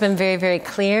has always been very, very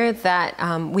clear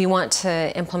that we want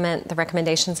to implement the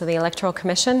recommendations of the Electoral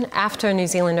Commission after New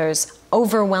Zealanders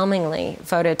overwhelmingly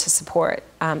voted to support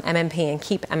MMP and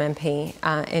keep MMP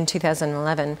in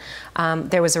 2011.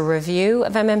 There was a review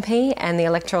of MMP, and the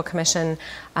Electoral Commission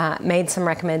made some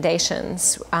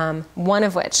recommendations, one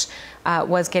of which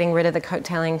was getting rid of the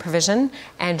coattailing provision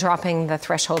and dropping the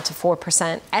threshold to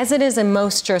 4%, as it is in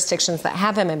most jurisdictions that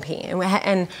have MMP,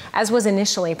 and as was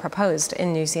initially proposed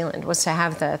in New Zealand, was to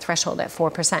have the threshold at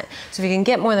 4%. So if you can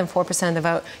get more than 4% of the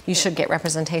vote, you should get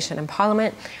representation in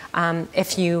Parliament.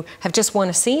 If you have just won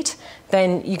a seat,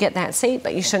 then you get that seat,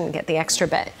 but you shouldn't get the extra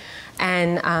bit.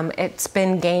 And it's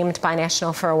been gamed by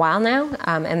National for a while now,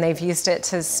 and they've used it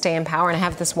to stay in power and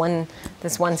have this one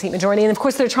seat majority. And of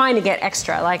course, they're trying to get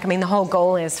extra. Like, I mean, the whole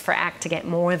goal is for ACT to get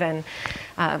more than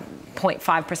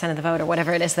 0.5% of the vote or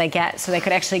whatever it is they get, so they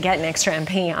could actually get an extra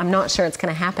MP. I'm not sure it's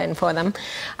going to happen for them.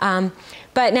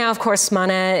 But now, of course,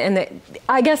 Mana and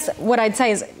I guess what I'd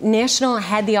say is National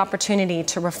had the opportunity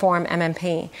to reform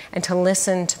MMP and to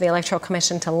listen to the Electoral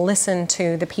Commission, to listen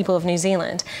to the people of New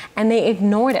Zealand, and they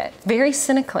ignored it very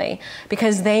cynically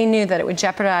because they knew that it would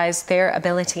jeopardize their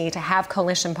ability to have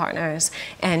coalition partners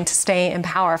and to stay in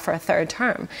power for a third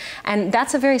term. And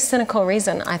that's a very cynical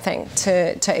reason, I think,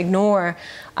 to ignore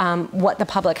what the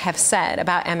public have said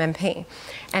about MMP.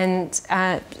 And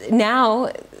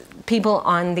now, people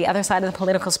on the other side of the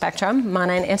political spectrum,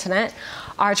 Mana and Internet,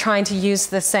 are trying to use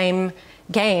the same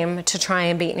game to try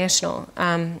and beat National.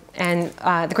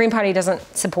 The Green Party doesn't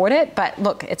support it, but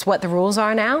look, it's what the rules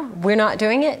are now. We're not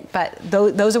doing it, but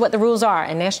those are what the rules are,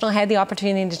 and National had the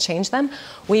opportunity to change them.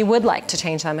 We would like to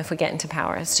change them if we get into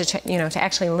power, is to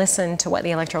actually listen to what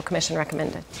the Electoral Commission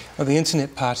recommended. Well, the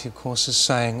Internet Party, of course, is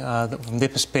saying that from their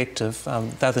perspective,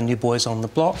 they're the new boys on the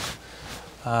block.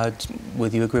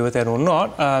 Whether you agree with that or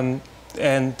not,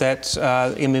 and that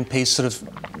MMP is sort of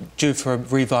due for a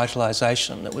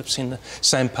revitalisation, that we've seen the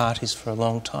same parties for a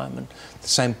long time and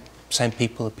the same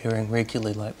people appearing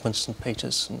regularly, like Winston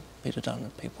Peters and Peter Dunn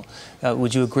and people.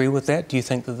 Would you agree with that? Do you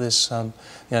think that there's,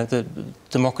 the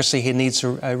democracy here needs a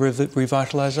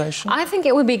revitalisation? I think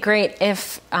it would be great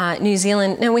if New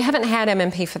Zealand, no, we haven't had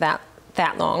MMP for that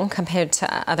long compared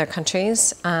to other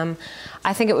countries.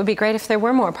 I think it would be great if there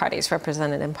were more parties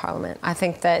represented in Parliament. I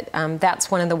think that that's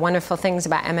one of the wonderful things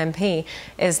about MMP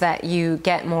is that you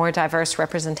get more diverse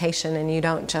representation and you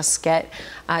don't just get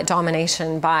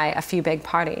domination by a few big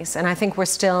parties. And I think we're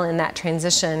still in that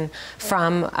transition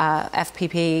from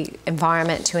FPP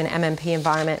environment to an MMP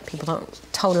environment. People don't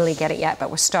totally get it yet,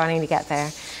 but we're starting to get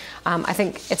there. I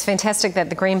think it's fantastic that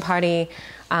the Green Party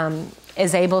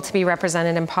is able to be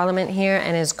represented in Parliament here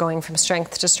and is going from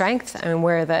strength to strength. I mean,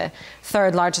 we're the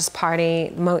third largest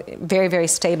party, very, very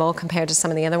stable compared to some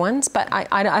of the other ones. But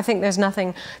I think there's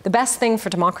nothing, the best thing for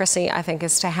democracy, I think,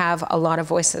 is to have a lot of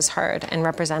voices heard and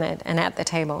represented and at the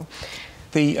table.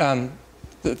 The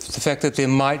fact that there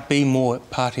might be more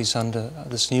parties under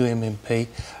this new MMP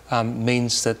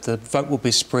means that the vote will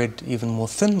be spread even more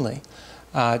thinly.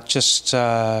 Just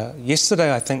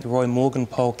yesterday, I think the Roy Morgan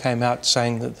poll came out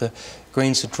saying that the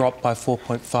Greens had dropped by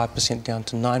 4.5% down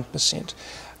to 9%.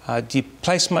 Do you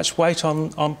place much weight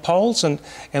on polls? And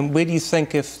where do you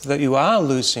think that you are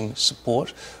losing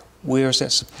support, where is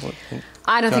that support going?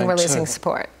 I don't think we're losing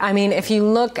support. I mean, if you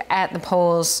look at the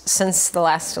polls since the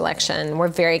last election, we're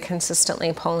very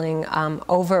consistently polling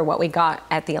over what we got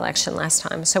at the election last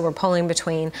time. So we're polling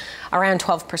between around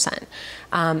 12%.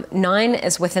 9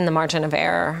 is within the margin of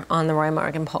error on the Roy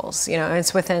Morgan polls. You know,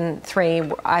 it's within 3.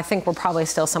 I think we're probably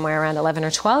still somewhere around 11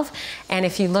 or 12. And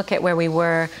if you look at where we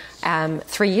were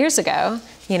 3 years ago,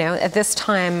 you know, at this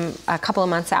time, a couple of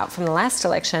months out from the last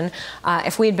election,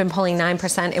 if we had been polling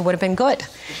 9%, it would have been good.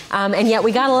 And yet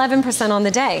we got 11% on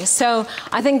the day. So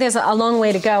I think there's a long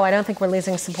way to go. I don't think we're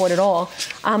losing support at all.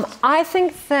 I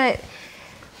think that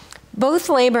both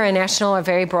Labour and National are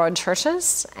very broad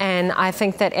churches, and I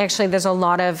think that actually there's a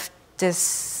lot of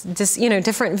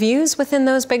different views within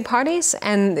those big parties,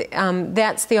 and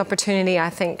that's the opportunity, I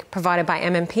think, provided by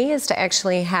MMP, is to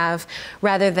actually have,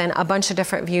 rather than a bunch of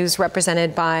different views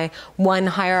represented by one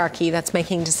hierarchy that's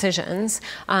making decisions,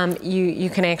 you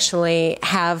can actually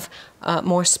have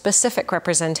more specific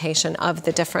representation of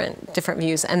the different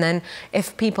views. And then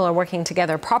if people are working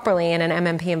together properly in an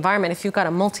MMP environment, if you've got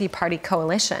a multi-party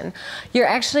coalition, you're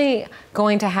actually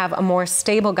going to have a more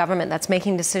stable government that's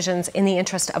making decisions in the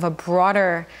interest of a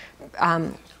broader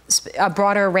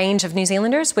range of New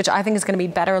Zealanders, which I think is going to be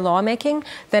better lawmaking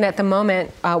than at the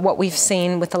moment what we've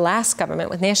seen with the last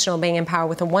government, with National being in power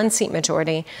with a 1-seat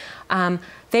majority.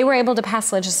 They were able to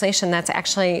pass legislation that's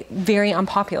actually very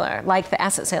unpopular, like the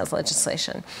asset sales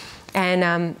legislation.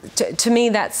 And to me,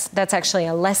 that's actually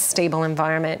a less stable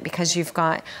environment because you've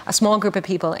got a small group of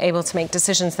people able to make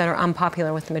decisions that are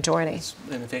unpopular with the majority. It's,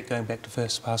 in effect, going back to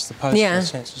first past the post, in a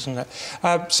sense, isn't it?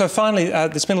 So finally,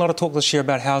 there's been a lot of talk this year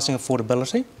about housing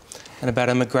affordability and about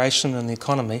immigration and the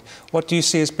economy. What do you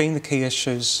see as being the key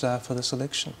issues for this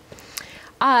election?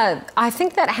 I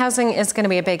think that housing is going to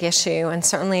be a big issue, and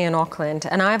certainly in Auckland.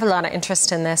 And I have a lot of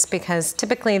interest in this because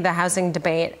typically the housing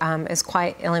debate is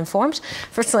quite ill-informed.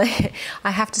 Firstly,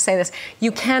 I have to say this.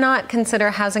 You cannot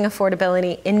consider housing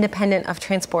affordability independent of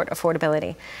transport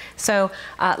affordability. So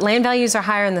land values are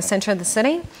higher in the center of the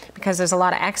city because there's a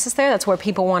lot of access there. That's where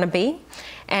people want to be.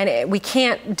 And we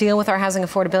can't deal with our housing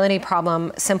affordability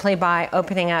problem simply by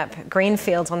opening up green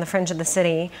fields on the fringe of the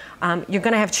city. You're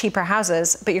going to have cheaper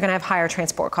houses, but you're going to have higher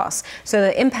transport costs. So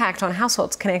the impact on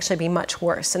households can actually be much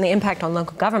worse, and the impact on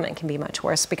local government can be much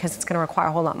worse because it's going to require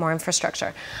a whole lot more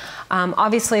infrastructure.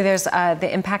 Obviously, there's the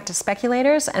impact of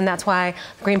speculators, and that's why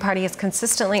the Green Party has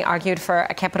consistently argued for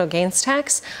a capital gains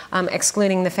tax,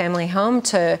 excluding the family home,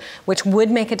 which would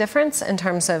make a difference in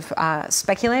terms of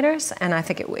speculators, and I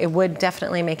think it would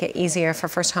definitely make it easier for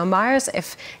first home buyers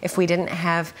if we didn't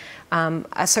have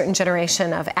a certain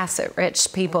generation of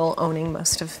asset-rich people owning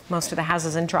most of the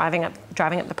houses and driving up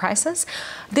the prices.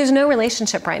 There's no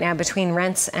relationship right now between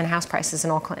rents and house prices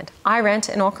in Auckland. I rent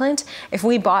in Auckland. If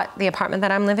we bought the apartment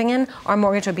that I'm living in, our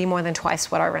mortgage would be more than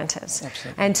twice what our rent is.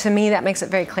 Absolutely. And to me, that makes it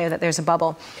very clear that there's a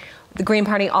bubble. The Green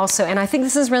Party also, and I think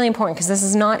this is really important because this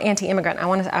is not anti-immigrant. I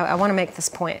want to make this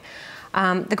point.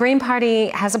 The Green Party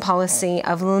has a policy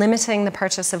of limiting the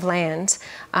purchase of land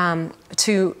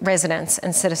to residents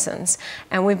and citizens.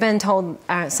 And we've been told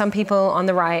some people on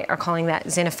the right are calling that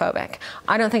xenophobic.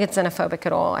 I don't think it's xenophobic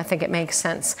at all. I think it makes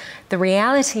sense. The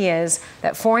reality is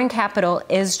that foreign capital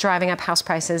is driving up house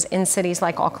prices in cities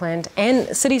like Auckland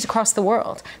and cities across the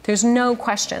world. There's no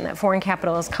question that foreign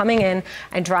capital is coming in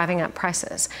and driving up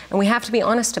prices. And we have to be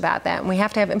honest about that, and we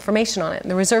have to have information on it.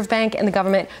 The Reserve Bank and the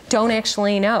government don't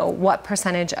actually know what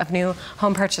percentage of new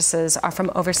home purchases are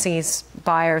from overseas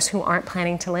buyers who aren't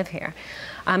planning to live here.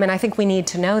 And I think we need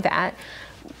to know that.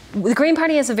 The Green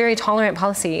Party has a very tolerant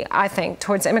policy, I think,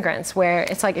 towards immigrants, where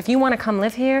it's like, if you want to come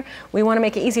live here, we want to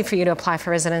make it easy for you to apply for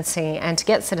residency and to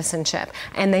get citizenship.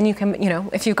 And then you can,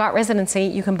 if you've got residency,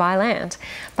 you can buy land.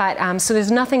 But so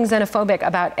there's nothing xenophobic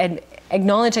about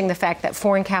acknowledging the fact that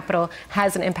foreign capital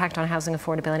has an impact on housing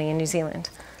affordability in New Zealand.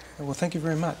 Well, thank you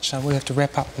very much. We have to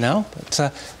wrap up now,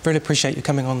 but really appreciate you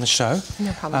coming on the show.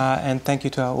 No problem. And thank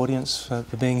you to our audience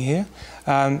for being here.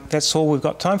 That's all we've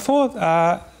got time for.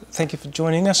 Thank you for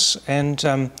joining us, and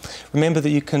remember that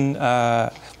you can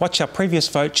watch our previous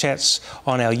vote chats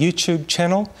on our YouTube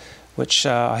channel, which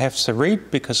I have to read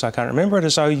because I can't remember it,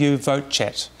 as OU Vote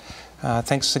Chat.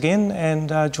 Thanks again,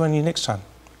 and join you next time.